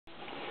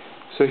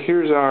So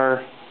here's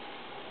our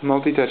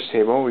multi-touch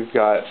table. We've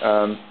got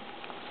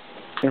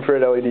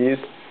infrared LEDs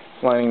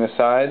lining the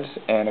sides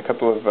and a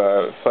couple of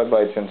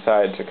floodlights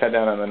inside to cut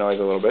down on the noise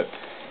a little bit.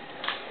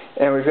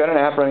 And we've got an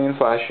app running in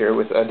Flash here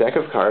with a deck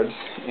of cards,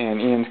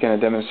 and Ian's going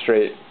to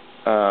demonstrate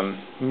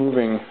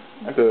moving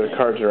the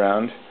cards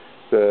around.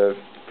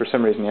 For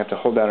some reason you have to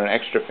hold down an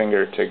extra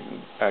finger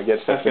to get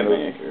stuff to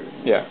move.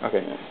 Yeah,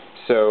 okay. Yeah.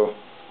 So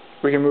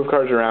we can move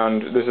cards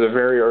around. This is a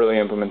very early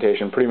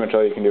implementation. Pretty much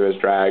all you can do is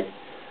drag.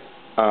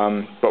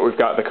 But we've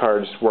got the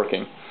cards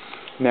working.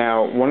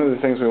 Now, one of the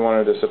things we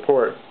wanted to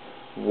support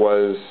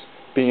was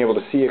being able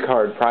to see a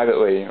card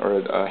privately,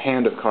 or a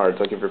hand of cards,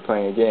 like if you're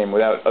playing a game,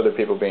 without other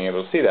people being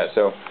able to see that.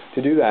 So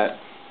to do that,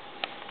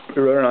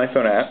 we wrote an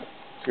iPhone app.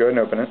 So go ahead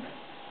and open it.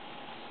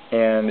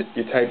 And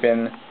you type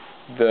in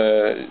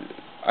the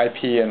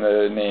IP and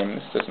the name.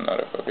 This doesn't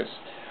autofocus.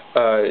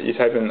 You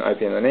type in the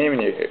IP and the name,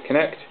 and you hit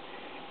connect.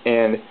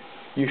 And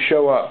you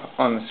show up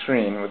on the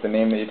screen with the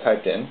name that you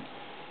typed in,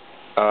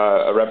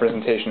 a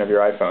representation of your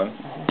iPhone,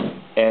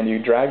 and you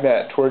drag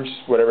that towards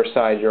whatever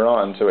side you're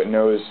on so it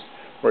knows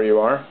where you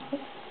are,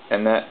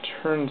 and that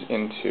turns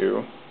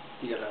into...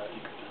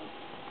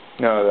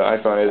 No, the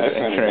iPhone is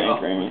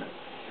entering.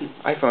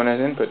 iPhone has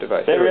input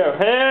device. There we go.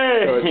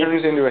 Hey! So it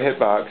turns into a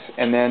hitbox,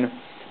 and then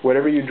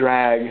whatever you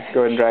drag, go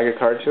ahead and drag a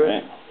card to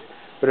it.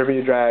 Whatever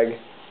you drag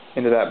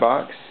into that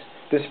box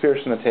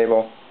disappears from the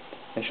table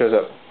and shows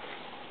up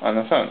on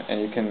the phone,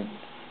 and you can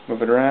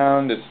move it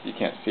around. You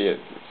can't see it,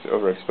 it's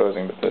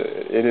overexposing, but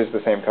it is the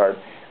same card.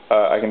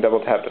 I can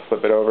double tap to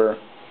flip it over,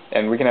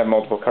 and we can have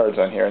multiple cards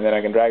on here, and then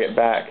I can drag it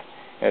back,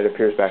 and it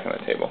appears back on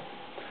the table.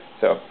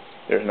 So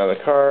there's another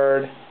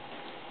card,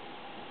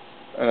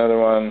 another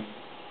one,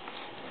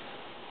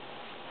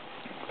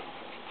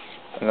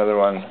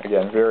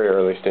 again, very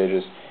early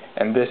stages,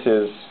 and this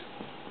is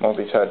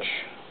multi-touch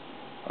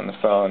on the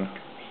phone.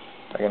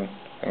 I can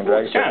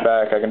drag it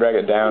back, I can drag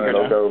it down, and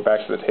it'll go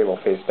back to the table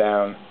face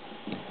down.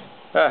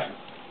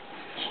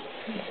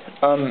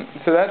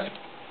 So that's,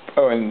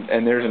 oh,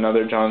 and there's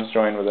another John's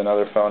joined with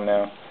another phone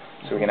now,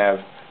 so we can have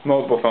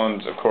multiple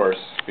phones, of course,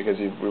 because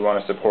we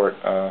want to support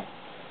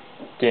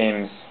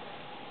games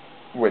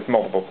with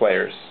multiple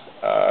players.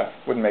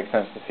 Wouldn't make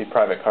sense to see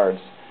private cards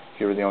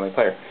if you were the only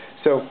player.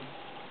 So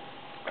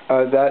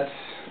that's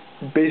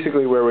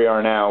basically where we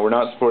are now. We're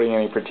not supporting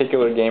any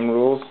particular game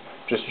rules,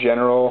 just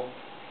general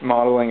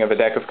modeling of a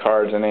deck of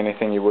cards and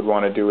anything you would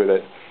want to do with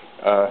it.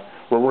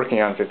 We're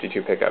working on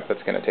 52 pickup.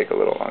 That's going to take a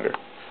little longer.